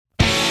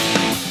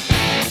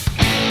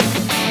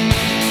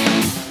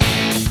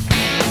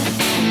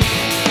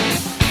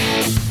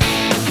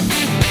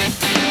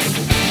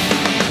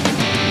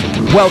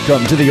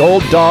Welcome to the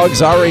Old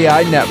Dogs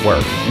REI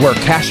Network, where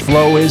cash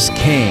flow is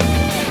king.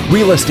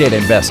 Real estate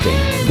investing,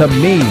 the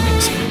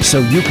means, so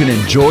you can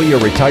enjoy your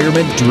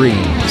retirement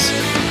dreams.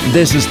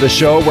 This is the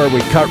show where we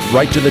cut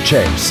right to the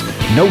chase.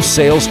 No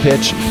sales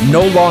pitch,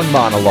 no long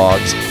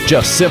monologues,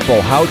 just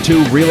simple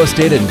how-to real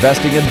estate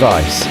investing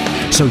advice,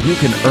 so you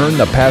can earn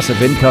the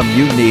passive income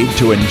you need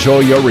to enjoy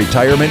your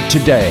retirement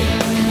today.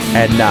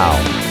 And now,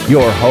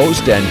 your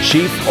host and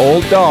chief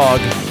old dog,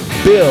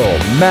 Bill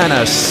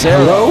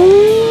Manassero.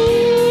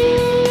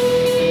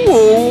 Hello,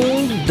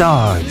 old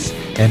dogs,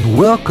 and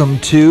welcome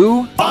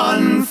to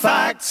Fun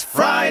Facts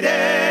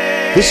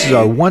Friday. This is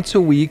our once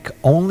a week,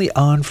 only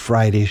on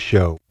Friday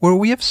show, where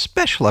we have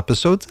special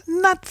episodes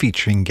not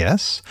featuring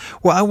guests,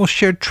 where I will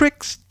share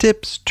tricks,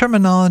 tips,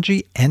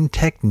 terminology, and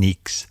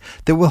techniques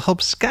that will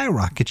help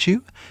skyrocket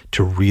you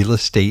to real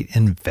estate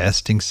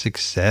investing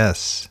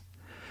success.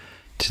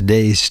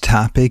 Today's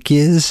topic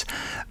is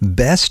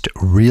best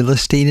real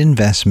estate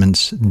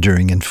investments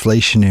during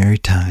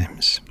inflationary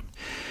times.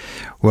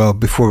 Well,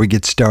 before we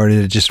get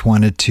started, I just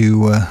wanted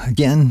to, I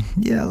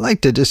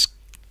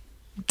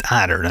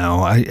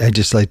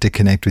just like to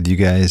connect with you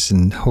guys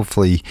and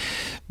hopefully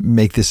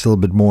make this a little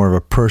bit more of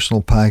a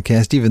personal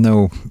podcast, even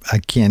though I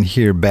can't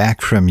hear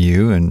back from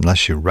you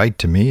unless you write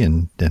to me,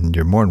 and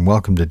you're more than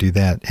welcome to do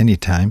that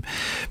anytime.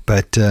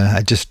 But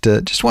I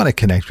just want to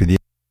connect with you.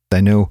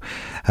 I know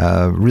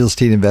real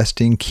estate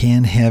investing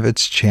can have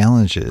its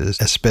challenges,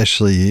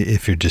 especially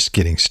if you're just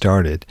getting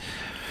started.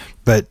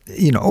 But,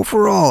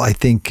 overall, I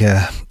think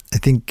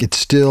it's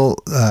still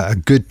a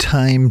good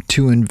time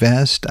to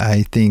invest.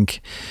 I think,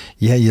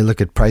 you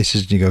look at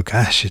prices and you go,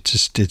 gosh,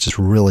 it's just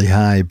really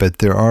high. But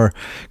there are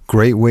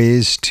great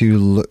ways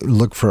to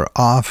look for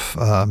off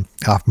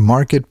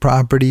market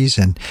properties,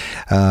 and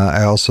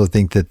I also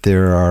think that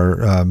there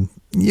are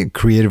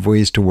creative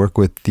ways to work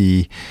with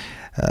the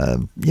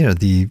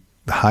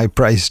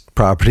high-priced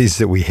properties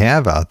that we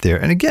have out there.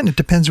 And again, it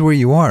depends where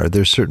you are.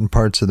 There's certain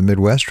parts of the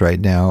Midwest right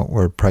now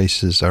where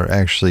prices are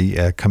actually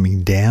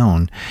coming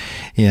down.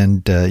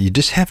 And you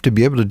just have to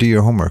be able to do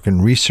your homework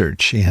and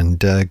research and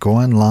go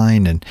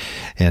online and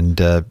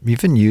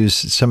even use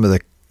some of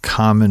the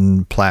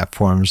common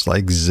platforms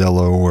like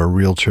Zillow or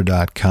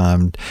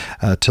Realtor.com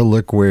to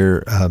look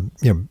where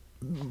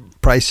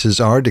prices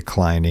are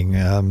declining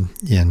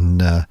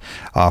in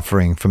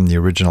offering from the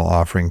original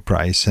offering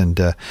price, and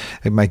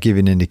it might give you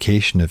an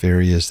indication of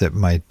areas that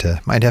might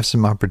have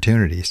some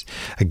opportunities.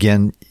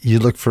 Again, you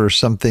look for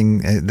something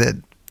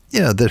that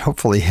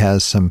hopefully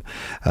has some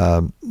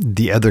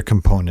the other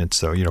components,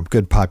 though,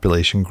 good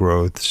population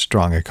growth,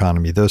 strong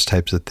economy, those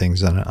types of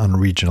things on a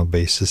regional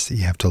basis that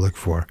you have to look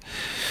for.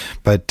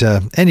 But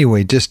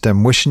anyway, just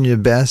I'm wishing you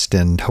the best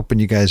and hoping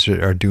you guys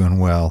are doing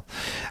well.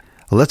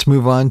 Let's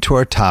move on to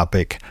our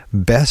topic,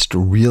 best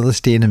real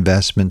estate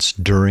investments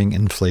during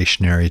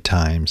inflationary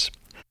times.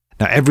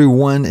 Now,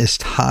 everyone is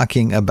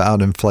talking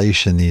about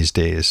inflation these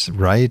days,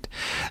 right?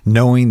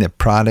 Knowing that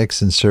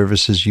products and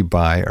services you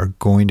buy are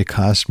going to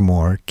cost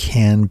more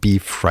can be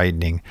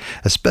frightening,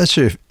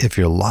 especially if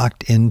you're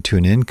locked into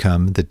an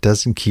income that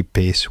doesn't keep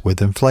pace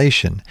with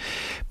inflation.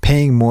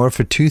 Paying more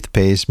for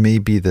toothpaste may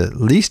be the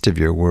least of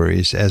your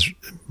worries, as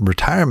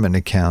retirement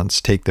accounts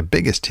take the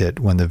biggest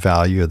hit when the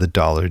value of the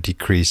dollar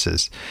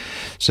decreases.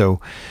 So,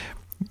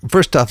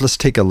 first off, let's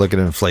take a look at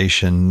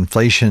inflation.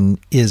 Inflation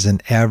is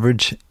an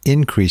average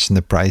increase in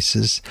the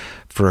prices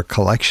for a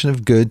collection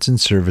of goods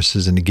and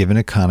services in a given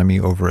economy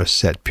over a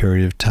set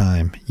period of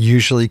time,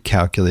 usually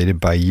calculated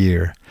by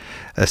year.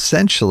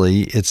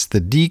 Essentially, it's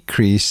the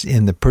decrease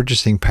in the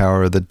purchasing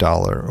power of the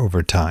dollar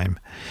over time.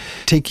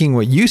 Taking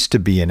what used to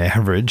be an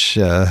average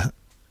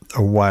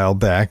a while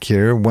back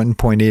here,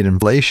 1.8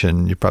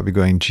 inflation, you're probably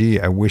going, gee,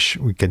 I wish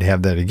we could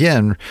have that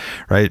again,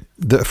 right?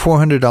 The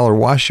 $400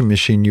 washing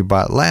machine you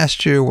bought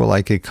last year will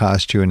likely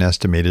cost you an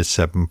estimated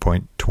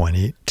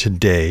 $7.20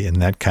 today in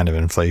that kind of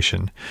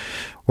inflation.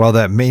 While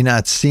that may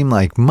not seem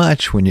like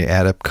much when you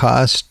add up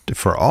costs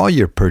for all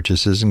your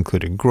purchases,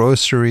 including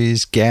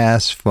groceries,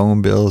 gas,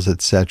 phone bills,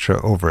 etc.,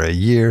 over a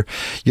year,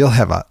 you'll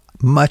have a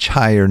much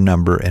higher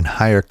number and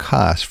higher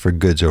costs for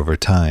goods over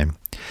time.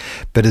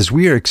 But as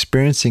we are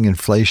experiencing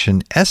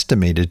inflation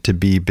estimated to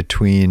be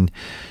between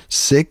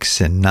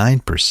 6 and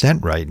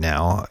 9% right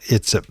now,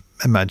 it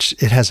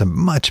has a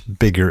much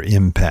bigger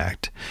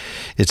impact.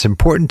 It's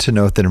important to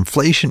note that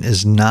inflation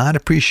is not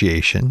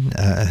appreciation.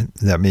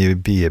 That may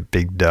be a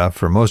big duh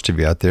for most of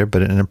you out there,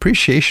 but an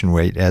appreciation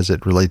rate as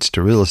it relates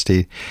to real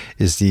estate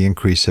is the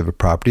increase of a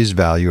property's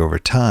value over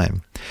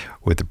time.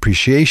 With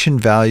appreciation,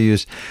 value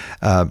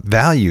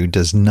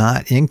does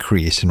not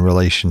increase in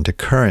relation to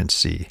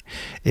currency.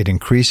 It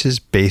increases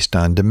based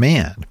on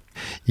demand.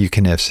 You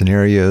can have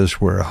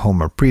scenarios where a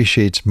home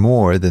appreciates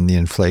more than the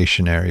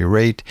inflationary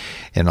rate,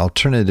 and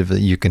alternatively,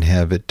 you can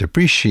have it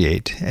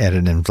depreciate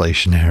in an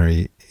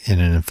inflationary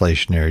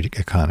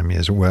economy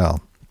as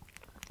well.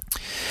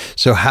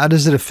 So how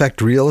does it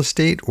affect real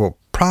estate? Well,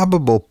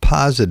 probable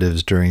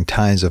positives during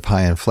times of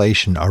high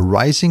inflation are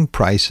rising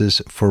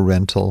prices for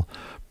rental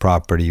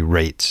property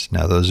rates.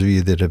 Now, those of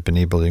you that have been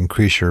able to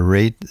increase your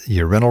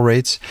rental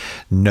rates,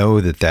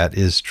 know that that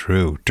is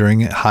true.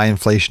 During high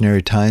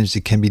inflationary times,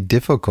 it can be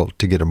difficult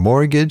to get a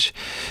mortgage.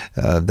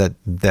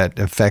 That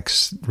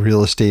affects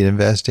real estate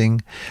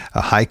investing.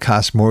 High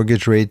cost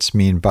mortgage rates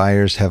mean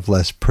buyers have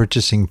less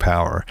purchasing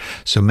power,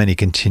 so many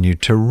continue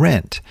to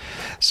rent.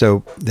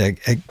 So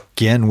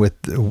again, with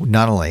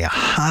not only a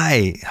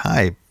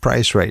high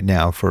price right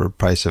now for the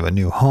price of a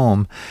new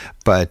home,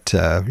 but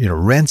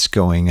rents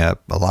going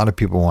up, a lot of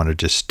people want to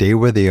just stay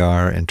where they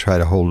are and try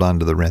to hold on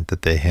to the rent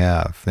that they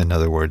have. In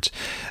other words,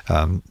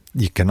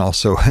 you can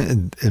also,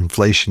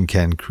 inflation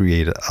can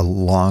create a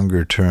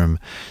longer term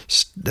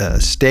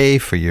stay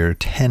for your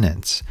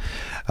tenants.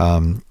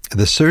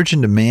 The surge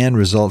in demand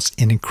results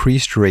in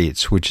increased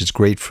rates, which is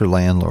great for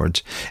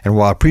landlords. And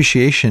while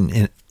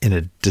appreciation in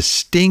a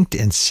distinct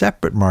and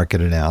separate market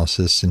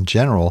analysis in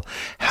general,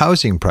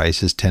 housing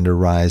prices tend to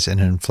rise in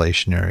an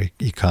inflationary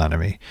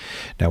economy.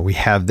 Now, we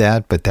have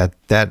that, but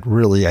that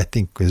really, I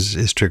think,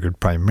 is triggered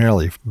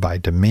primarily by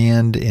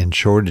demand and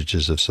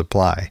shortages of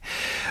supply.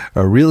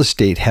 Real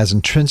estate has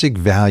intrinsic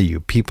value.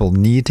 People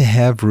need to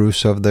have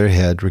roofs over their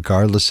head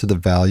regardless of the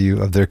value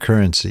of their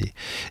currency.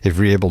 If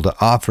you're able to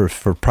offer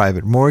for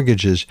private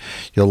mortgages,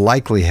 you'll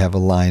likely have a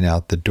line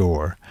out the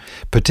door.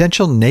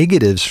 Potential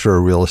negatives for a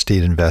real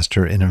estate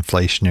investor in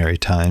inflationary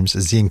times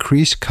is the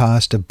increased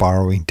cost of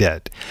borrowing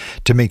debt.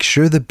 To make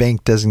sure the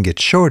bank doesn't get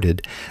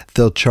shorted,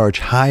 they'll charge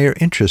higher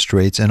interest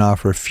rates and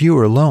offer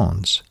fewer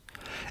loans.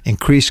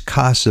 Increased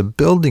costs of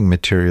building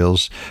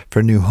materials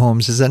for new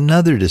homes is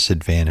another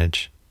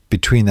disadvantage.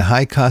 Between the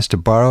high cost to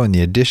borrow and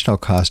the additional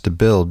cost to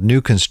build,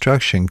 new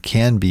construction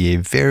can be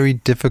a very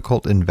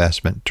difficult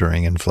investment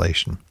during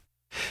inflation.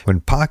 When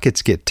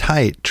pockets get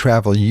tight,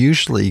 travel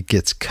usually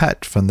gets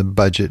cut from the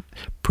budget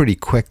pretty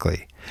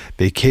quickly.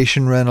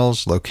 Vacation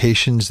rentals,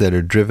 locations that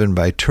are driven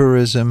by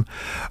tourism,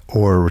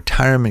 or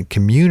retirement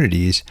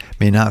communities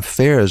may not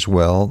fare as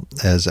well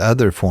as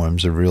other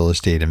forms of real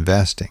estate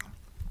investing.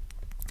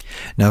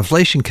 Now,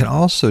 inflation can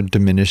also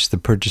diminish the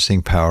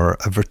purchasing power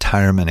of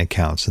retirement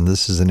accounts, and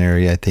this is an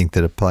area I think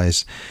that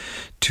applies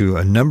to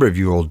a number of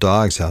you old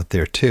dogs out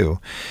there too.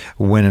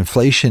 When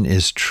inflation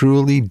is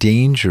truly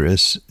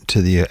dangerous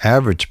to the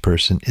average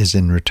person is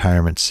in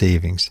retirement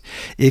savings.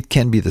 It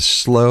can be the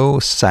slow,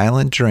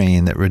 silent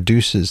drain that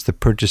reduces the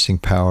purchasing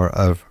power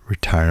of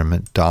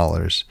retirement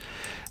dollars.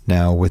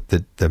 Now, with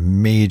the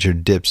major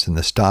dips in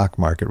the stock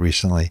market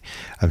recently,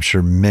 I'm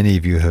sure many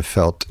of you have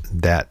felt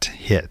that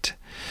hit.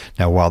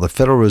 Now, while the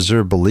Federal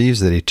Reserve believes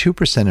that a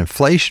 2%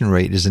 inflation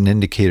rate is an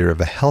indicator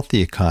of a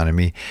healthy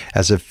economy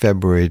as of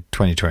February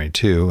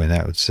 2022, and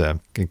that was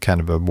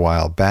kind of a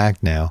while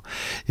back now,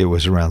 it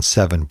was around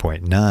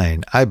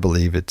 7.9. I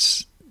believe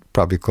it's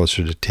probably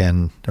closer to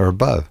 10 or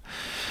above.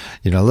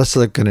 Let's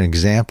look at an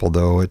example,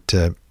 though.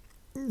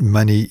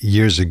 Money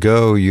years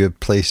ago, you had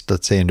placed,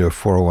 let's say, into a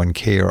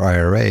 401k or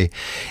IRA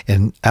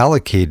and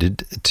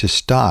allocated to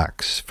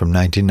stocks. From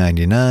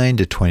 1999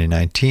 to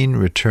 2019,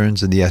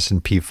 returns in the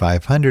S&P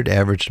 500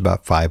 averaged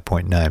about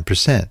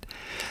 5.9%.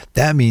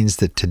 That means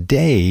that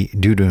today,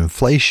 due to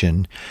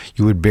inflation,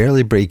 you would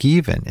barely break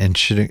even and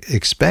should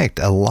expect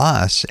a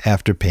loss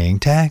after paying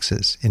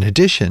taxes. In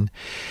addition,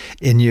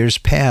 in years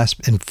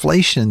past,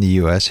 inflation in the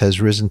U.S.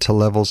 has risen to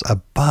levels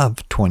above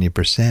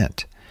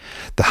 20%.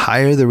 The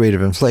higher the rate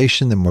of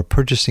inflation, the more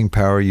purchasing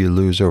power you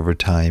lose over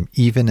time,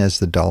 even as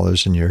the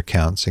dollars in your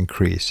accounts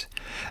increase.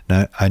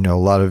 Now, I know a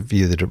lot of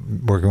you that are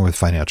working with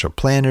financial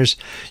planners,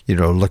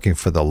 looking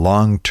for the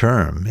long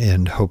term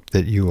and hope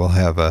that you will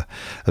have a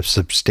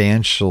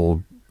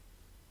substantial,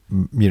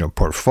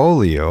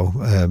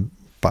 portfolio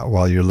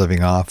while you're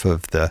living off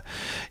of the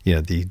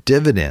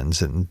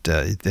dividends and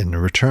the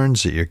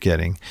returns that you're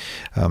getting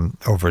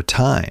over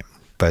time.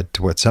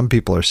 But what some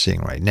people are seeing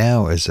right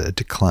now is a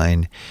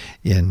decline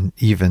in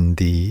even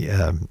the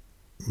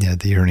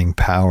earning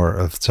power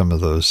of some of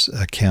those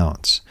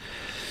accounts.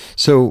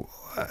 So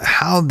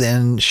how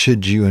then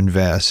should you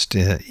invest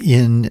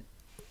in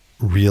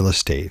real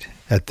estate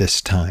at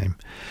this time?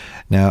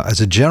 Now,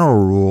 as a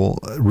general rule,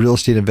 real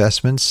estate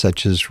investments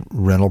such as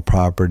rental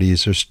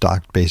properties or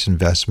stock-based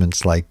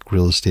investments like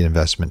real estate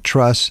investment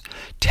trusts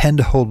tend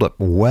to hold up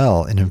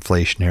well in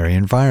inflationary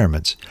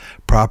environments.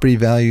 Property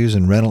values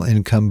and rental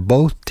income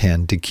both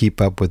tend to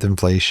keep up with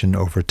inflation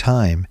over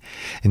time,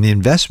 and the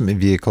investment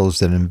vehicles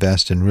that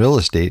invest in real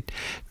estate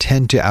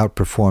tend to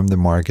outperform the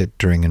market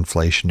during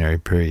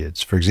inflationary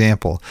periods. For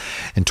example,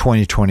 in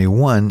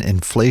 2021,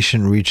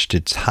 inflation reached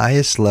its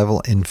highest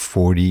level in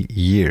 40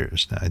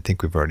 years. Now, I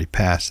think we've already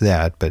passed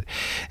that, but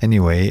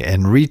anyway,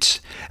 and REITs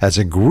as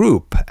a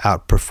group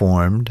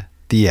outperformed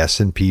the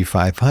S&P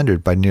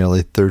 500 by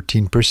nearly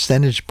 13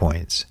 percentage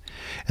points.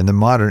 In the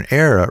modern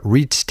era,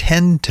 REITs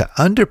tend to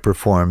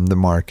underperform the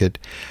market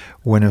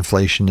when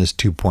inflation is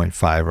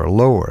 2.5 or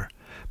lower,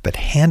 but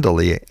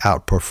handily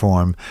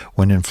outperform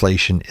when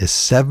inflation is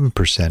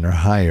 7% or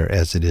higher,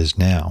 as it is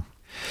now.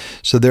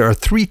 So there are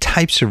three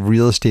types of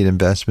real estate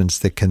investments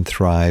that can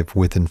thrive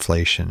with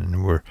inflation.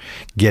 And we're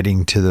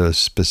getting to those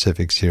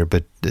specifics here,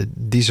 but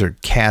these are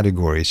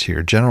categories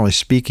here. Generally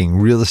speaking,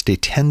 real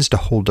estate tends to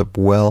hold up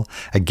well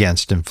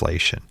against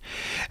inflation,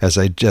 as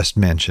I just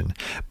mentioned.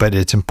 But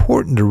it's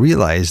important to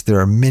realize there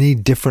are many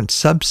different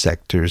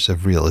subsectors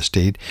of real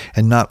estate,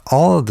 and not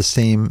all have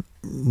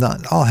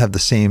the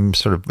same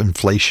sort of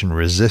inflation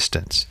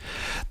resistance.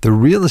 The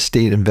real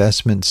estate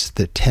investments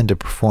that tend to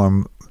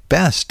perform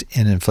best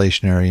in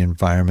inflationary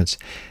environments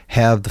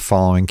have the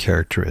following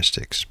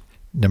characteristics.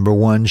 Number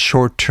one,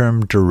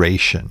 short-term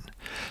duration.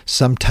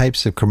 Some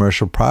types of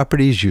commercial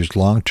properties use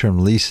long-term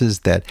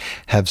leases that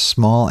have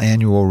small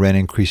annual rent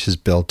increases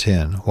built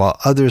in, while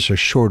others are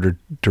shorter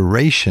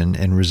duration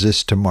and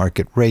resist to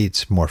market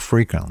rates more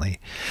frequently.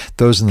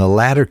 Those in the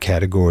latter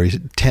categories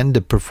tend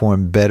to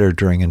perform better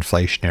during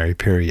inflationary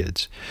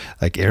periods.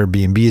 Like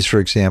Airbnbs, for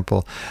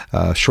example,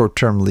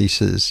 short-term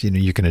leases,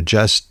 you can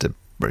adjust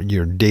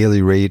your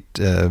daily rate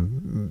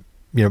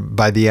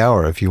by the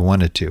hour if you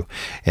wanted to,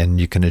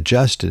 and you can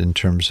adjust it in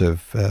terms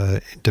of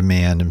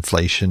demand,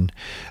 inflation,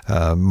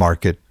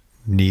 market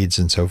needs,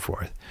 and so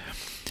forth.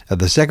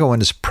 The second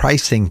one is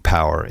pricing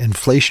power.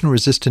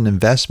 Inflation-resistant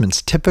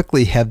investments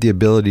typically have the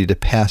ability to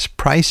pass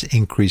price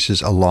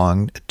increases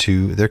along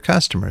to their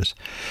customers.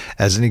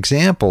 As an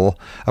example,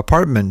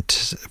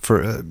 apartments,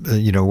 for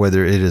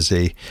whether it is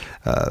a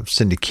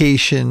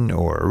syndication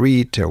or a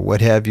REIT or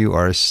what have you,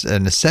 are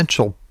an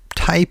essential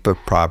type of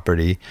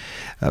property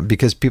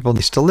because people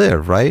need to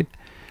live, right?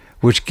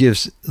 Which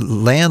gives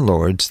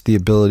landlords the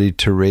ability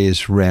to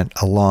raise rent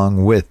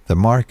along with the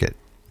market.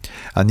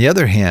 On the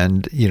other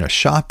hand,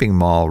 shopping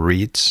mall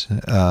REITs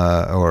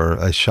or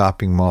a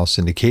shopping mall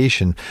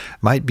syndication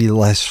might be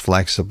less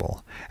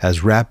flexible,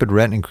 as rapid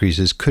rent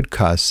increases could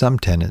cause some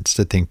tenants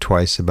to think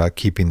twice about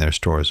keeping their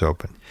stores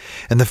open.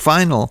 And the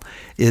final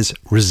is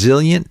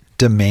resilient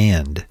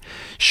demand.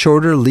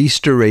 Shorter lease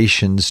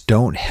durations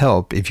don't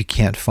help if you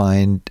can't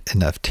find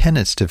enough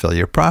tenants to fill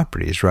your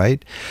properties,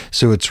 right?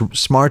 So it's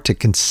smart to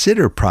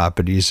consider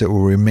properties that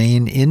will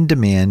remain in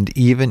demand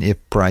even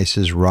if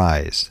prices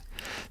rise.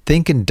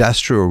 Think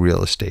industrial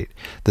real estate.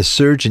 The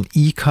surge in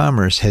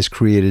e-commerce has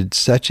created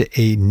such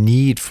a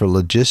need for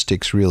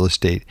logistics real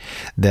estate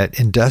that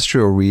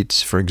industrial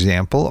REITs, for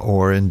example,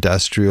 or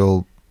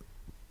industrial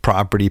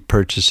property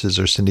purchases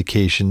or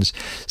syndications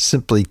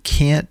simply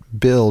can't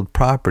build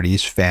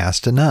properties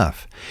fast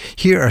enough.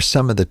 Here are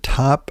some of the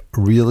top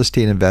real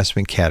estate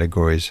investment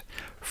categories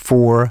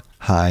for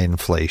high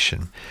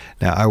inflation.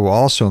 Now, I will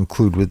also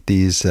include with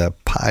these some of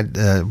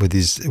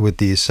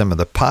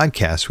the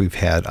podcasts we've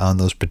had on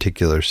those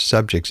particular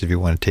subjects if you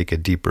want to take a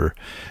deeper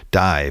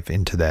dive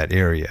into that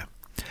area.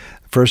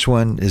 First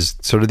one is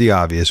sort of the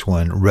obvious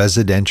one,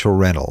 residential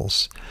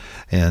rentals.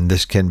 And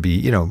this can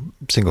be,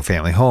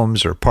 single-family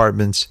homes or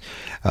apartments.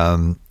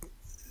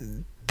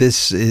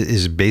 This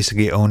is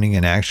basically owning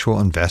an actual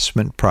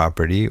investment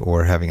property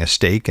or having a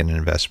stake in an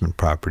investment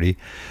property.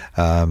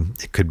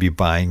 It could be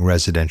buying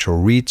residential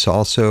REITs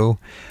also,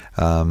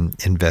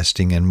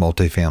 investing in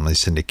multifamily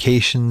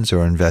syndications,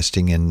 or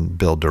investing in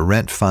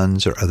build-to-rent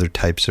funds or other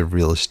types of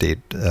real estate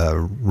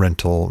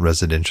rental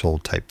residential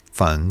type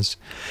funds.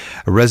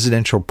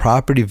 Residential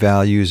property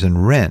values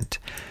and rent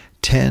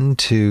tend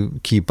to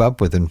keep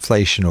up with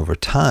inflation over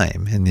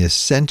time, and the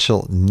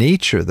essential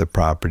nature of the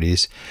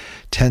properties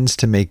tends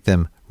to make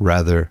them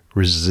rather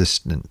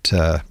resistant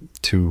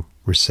to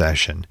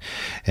recession.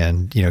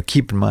 And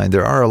keep in mind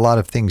there are a lot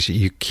of things that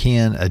you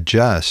can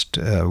adjust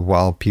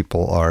while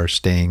people are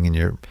staying in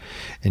your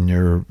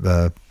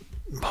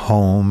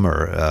home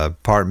or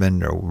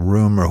apartment or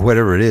room or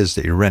whatever it is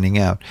that you're renting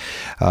out.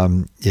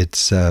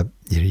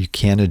 You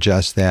can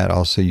adjust that.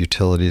 Also,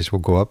 utilities will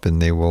go up,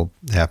 and they will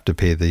have to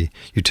pay the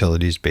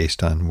utilities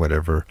based on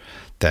whatever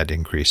that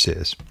increase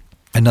is.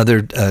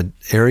 Another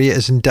area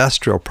is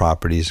industrial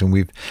properties, and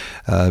we've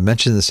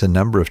mentioned this a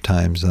number of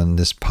times on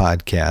this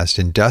podcast.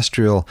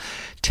 Industrial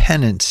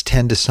tenants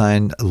tend to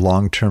sign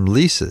long-term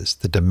leases.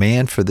 The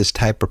demand for this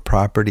type of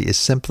property is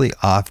simply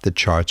off the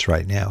charts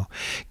right now,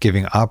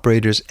 giving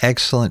operators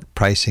excellent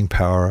pricing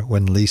power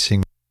when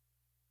leasing.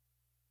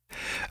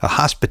 A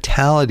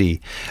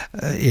hospitality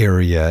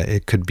area,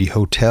 it could be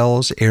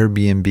hotels,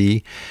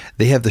 Airbnb.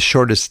 They have the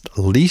shortest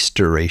lease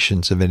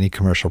durations of any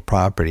commercial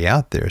property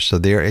out there. So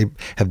they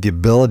have the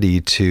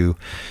ability to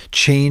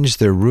change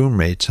their room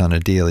rates on a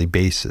daily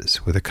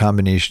basis. With a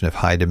combination of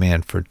high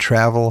demand for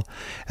travel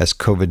as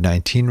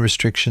COVID-19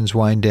 restrictions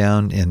wind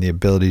down and the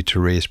ability to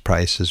raise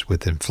prices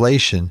with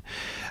inflation,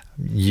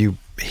 you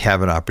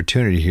have an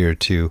opportunity here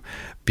to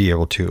be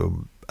able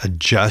to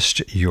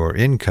adjust your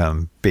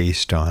income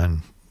based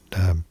on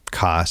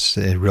costs,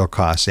 real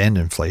costs, and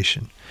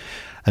inflation.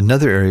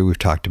 Another area we've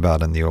talked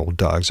about on the Old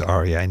Dogs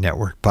REI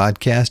Network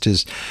podcast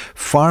is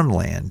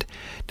farmland.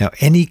 Now,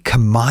 any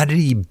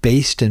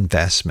commodity-based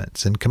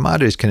investments, and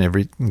commodities can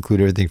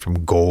include everything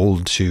from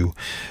gold to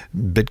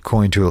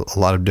Bitcoin to a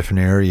lot of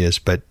different areas,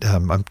 but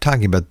I'm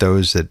talking about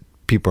those that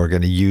people are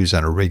going to use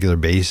on a regular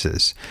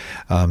basis.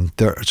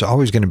 There's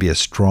always going to be a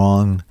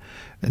strong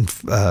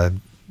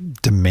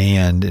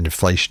demand in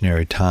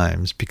inflationary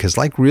times, because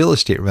like real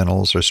estate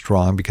rentals are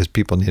strong because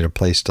people need a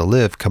place to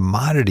live,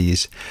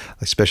 commodities,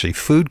 especially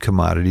food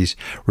commodities,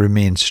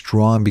 remain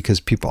strong because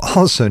people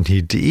also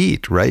need to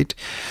eat, right?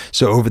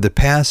 So over the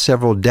past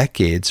several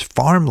decades,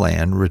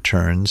 farmland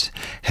returns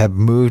have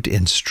moved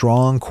in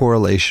strong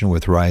correlation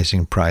with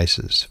rising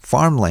prices.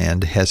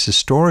 Farmland has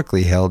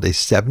historically held a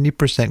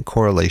 70%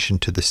 correlation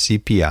to the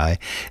CPI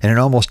and an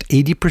almost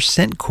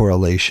 80%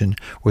 correlation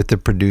with the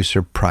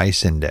producer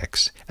price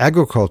index.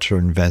 Agricultural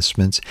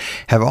investments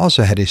have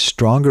also had a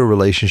stronger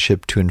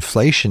relationship to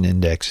inflation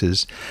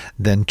indexes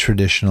than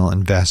traditional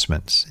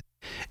investments.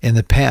 In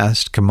the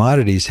past,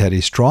 commodities had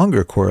a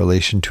stronger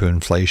correlation to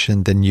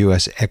inflation than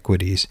U.S.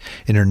 equities,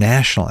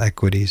 international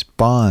equities,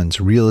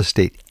 bonds, real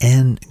estate,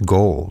 and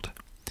gold.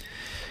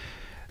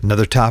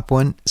 Another top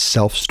one,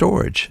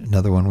 self-storage,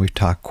 another one we've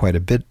talked quite a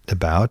bit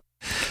about.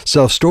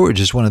 Self-storage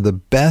is one of the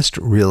best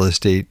real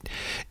estate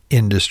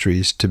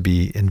industries to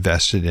be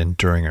invested in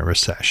during a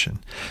recession.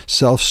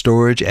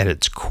 Self-storage at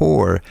its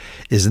core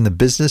is in the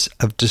business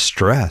of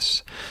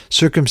distress.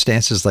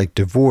 Circumstances like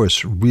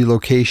divorce,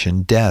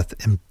 relocation, death,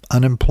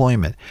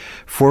 unemployment,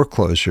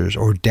 foreclosures,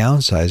 or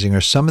downsizing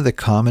are some of the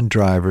common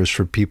drivers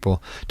for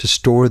people to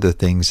store their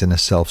things in a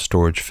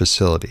self-storage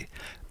facility.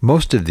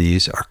 Most of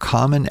these are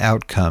common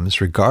outcomes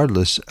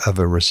regardless of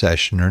a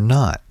recession or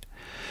not.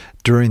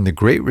 During the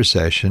Great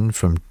Recession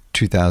from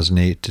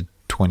 2008 to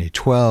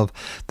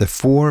 2012, the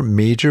four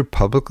major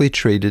publicly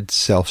traded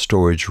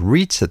self-storage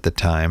REITs at the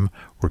time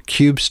were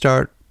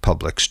CubeStart,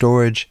 Public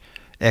Storage,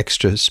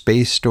 Extra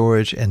Space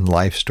Storage, and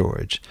Life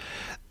Storage.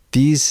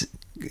 These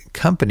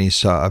companies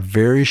saw a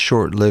very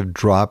short-lived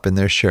drop in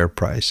their share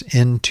price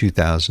in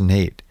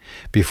 2008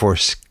 before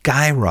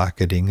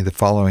skyrocketing the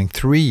following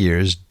 3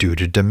 years due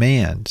to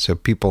demand. So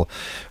people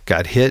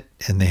got hit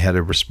and they had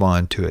to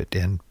respond to it,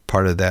 and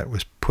part of that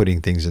was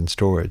putting things in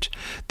storage.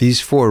 These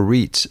four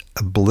REITs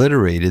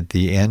obliterated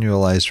the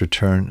annualized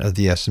return of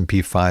the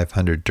S&P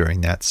 500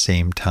 during that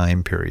same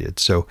time period.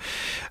 So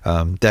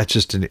that's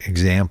just an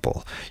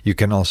example. You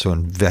can also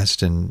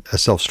invest in a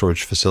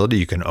self-storage facility.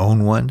 You can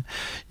own one.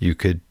 You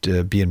could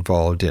be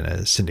involved in a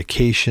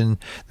syndication.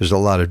 There's a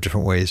lot of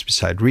different ways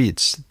beside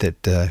REITs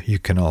that you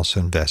can also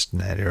invest in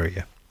that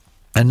area.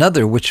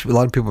 Another, which a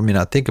lot of people may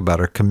not think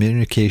about, are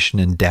communication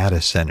and data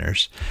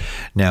centers.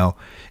 Now,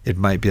 it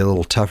might be a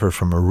little tougher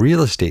from a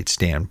real estate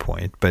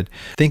standpoint, but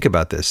think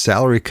about this.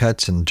 Salary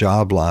cuts and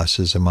job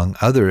losses, among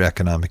other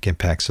economic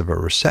impacts of a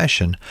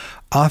recession,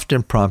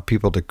 often prompt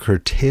people to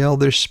curtail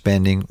their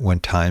spending when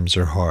times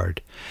are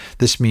hard.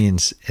 This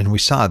means, and we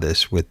saw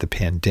this with the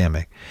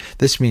pandemic,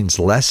 this means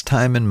less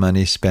time and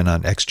money spent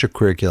on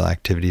extracurricular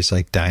activities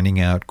like dining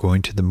out,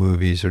 going to the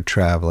movies, or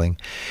traveling,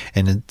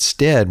 and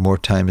instead more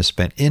time is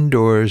spent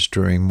indoors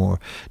doing more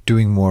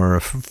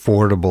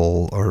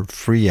affordable or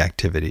free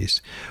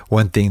activities.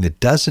 One thing that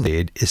doesn't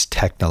aid is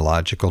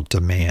technological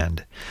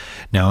demand.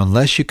 Now,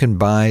 unless you can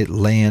buy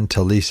land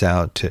to lease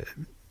out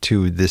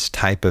to this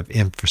type of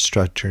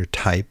infrastructure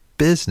type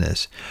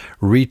business,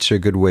 REITs are a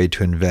good way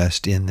to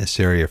invest in this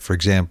area. For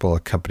example, a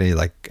company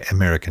like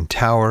American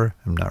Tower,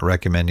 I'm not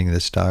recommending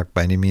this stock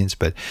by any means,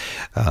 but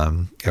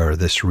or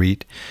this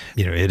REIT,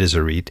 it is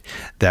a REIT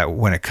that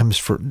when it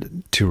comes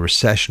to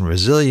recession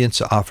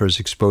resilience offers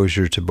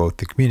exposure to both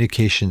the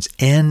communications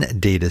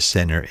and data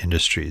center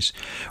industries,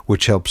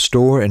 which help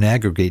store and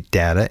aggregate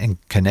data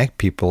and connect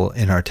people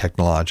in our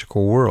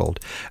technological world.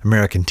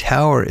 American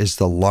Tower is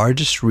the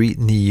largest REIT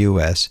in the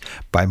U.S.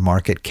 by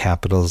market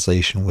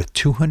capitalization with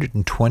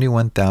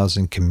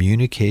 221,000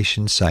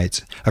 communication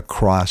sites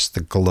across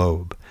the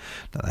globe.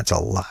 Now, that's a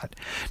lot.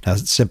 Now,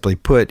 simply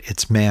put,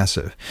 it's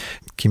massive.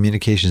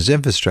 Communications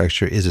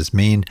infrastructure is its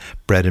main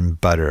bread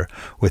and butter,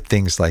 with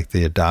things like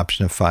the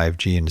adoption of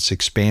 5G and its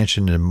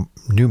expansion in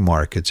new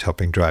markets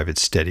helping drive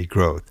its steady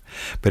growth.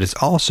 But it's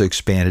also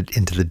expanded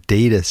into the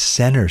data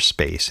center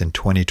space in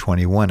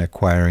 2021,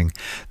 acquiring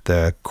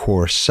the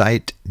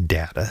CoreSite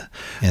data,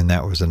 and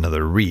that was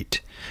another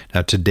REIT.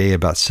 Now, today,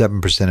 about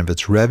 7% of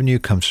its revenue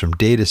comes from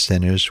data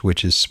centers,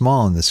 which is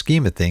small in the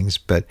scheme of things,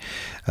 but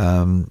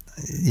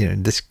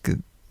this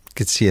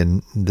could see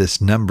this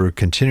number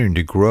continuing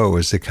to grow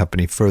as the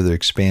company further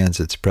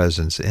expands its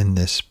presence in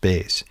this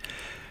space.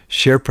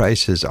 Share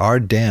prices are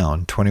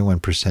down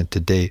 21% to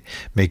date,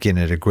 making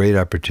it a great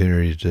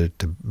opportunity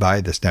to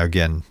buy this. Now,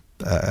 again,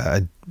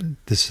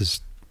 this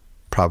is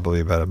probably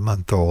about a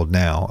month old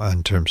now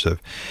in terms of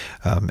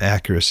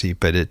accuracy,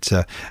 but it's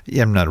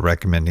I'm not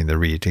recommending the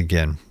REIT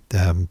again,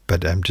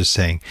 but I'm just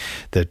saying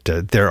that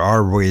there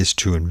are ways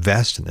to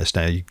invest in this.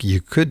 Now, you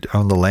could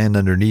own the land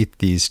underneath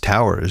these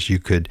towers. You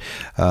could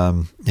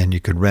and you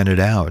could rent it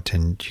out,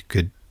 and you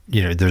could.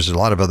 There's a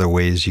lot of other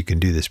ways you can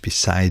do this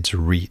besides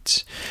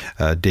REITs.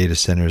 Data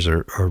centers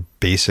are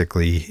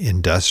basically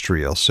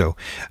industrial, so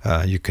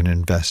you can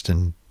invest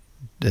in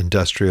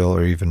industrial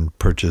or even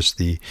purchase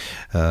the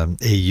a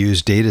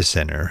used data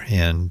center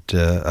and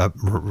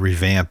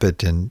revamp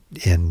it and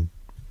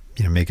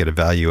make it a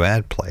value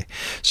add play.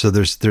 So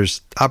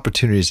there's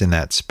opportunities in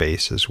that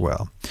space as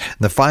well. And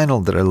the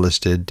final that I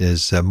listed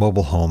is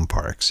mobile home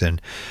parks.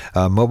 And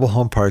mobile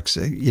home parks,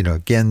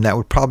 again, that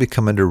would probably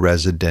come under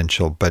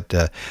residential, but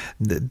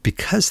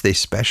because they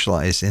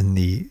specialize in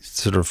the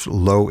sort of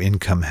low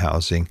income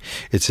housing,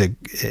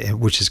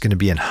 which is going to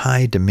be in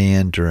high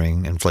demand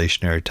during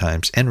inflationary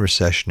times and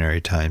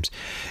recessionary times,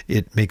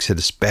 it makes it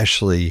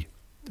especially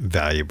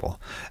valuable.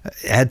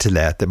 Add to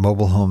that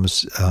mobile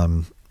homes,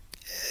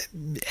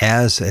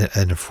 as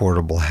an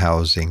affordable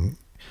housing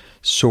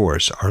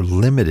source, are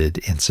limited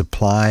in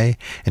supply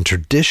and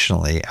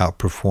traditionally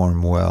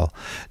outperform well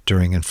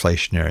during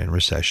inflationary and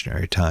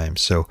recessionary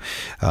times. So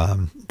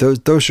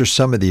those are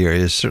some of the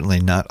areas, certainly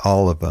not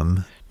all of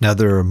them. Now,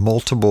 there are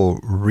multiple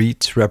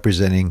REITs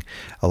representing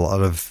a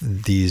lot of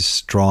these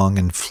strong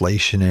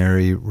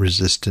inflationary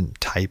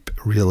resistant type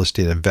real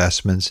estate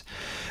investments,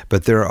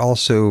 but there are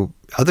also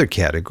other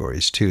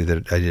categories too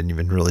that I didn't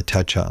even really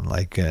touch on,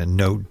 like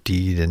note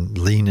deed and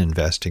lien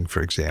investing,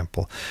 for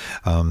example,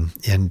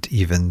 and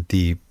even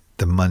the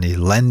money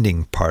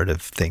lending part of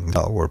things,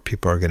 where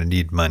people are going to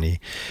need money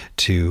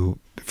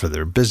for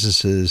their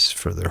businesses,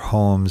 for their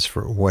homes,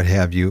 for what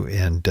have you,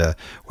 and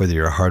whether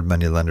you're a hard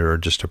money lender or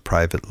just a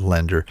private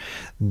lender,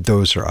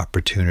 those are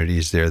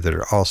opportunities there that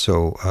are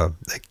also,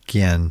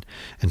 again,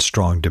 in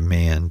strong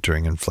demand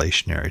during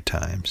inflationary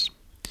times.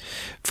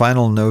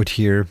 Final note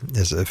here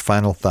is a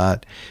final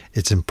thought.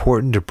 It's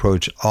important to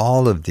approach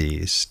all of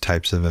these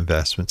types of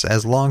investments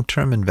as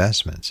long-term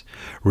investments.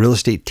 Real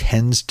estate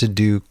tends to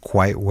do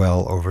quite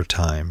well over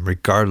time,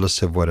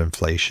 regardless of what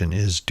inflation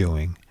is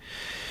doing.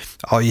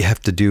 All you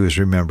have to do is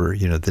remember,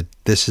 that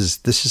this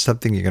is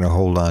something you're going to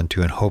hold on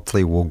to and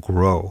hopefully will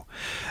grow.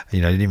 I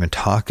didn't even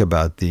talk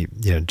about the,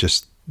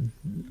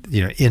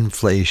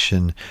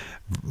 inflation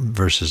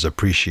versus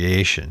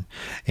appreciation,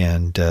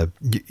 and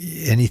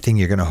anything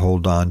you're going to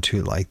hold on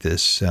to like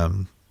this,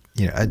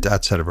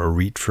 outside of a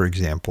REIT, for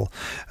example,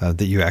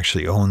 that you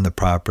actually own the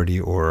property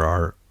or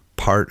are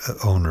part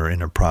owner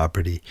in a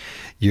property,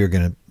 you're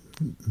going to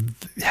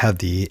have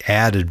the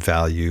added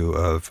value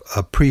of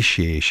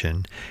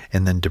appreciation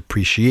and then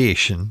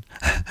depreciation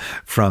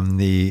from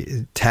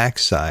the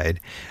tax side,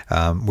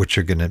 which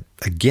are going to,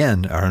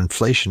 again, are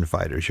inflation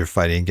fighters. You're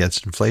fighting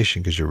against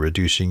inflation because you're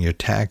reducing your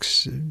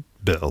tax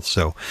bill.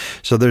 So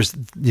there's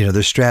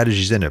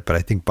strategies in it, but I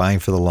think buying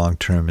for the long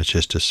term is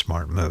just a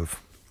smart move.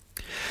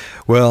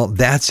 Well,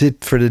 that's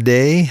it for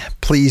today.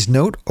 Please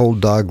note,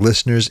 Old Dog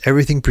listeners,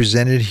 everything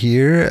presented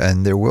here,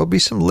 and there will be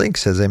some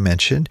links, as I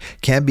mentioned,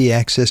 can be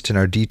accessed in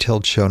our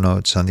detailed show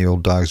notes on the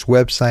Old Dogs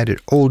website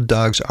at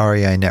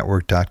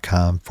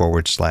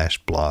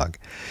olddogsreinetwork.com/blog.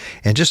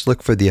 And just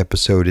look for the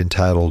episode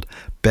entitled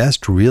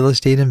Best Real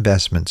Estate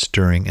Investments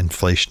During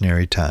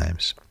Inflationary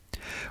Times.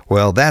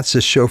 Well, that's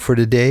the show for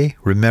today.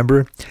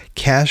 Remember,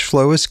 cash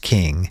flow is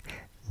king,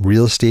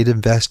 real estate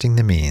investing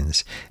the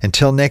means.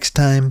 Until next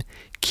time,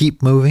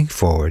 keep moving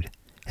forward,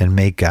 and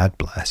may God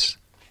bless.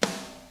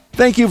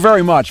 Thank you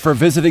very much for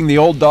visiting the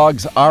Old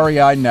Dogs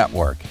REI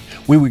Network.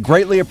 We would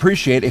greatly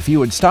appreciate if you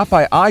would stop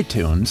by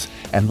iTunes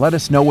and let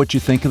us know what you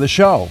think of the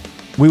show.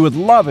 We would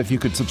love if you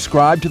could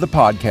subscribe to the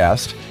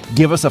podcast,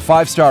 give us a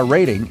 5-star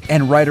rating,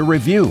 and write a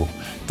review.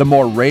 The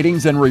more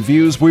ratings and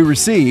reviews we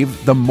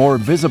receive, the more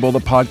visible the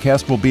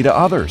podcast will be to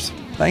others.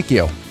 Thank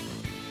you.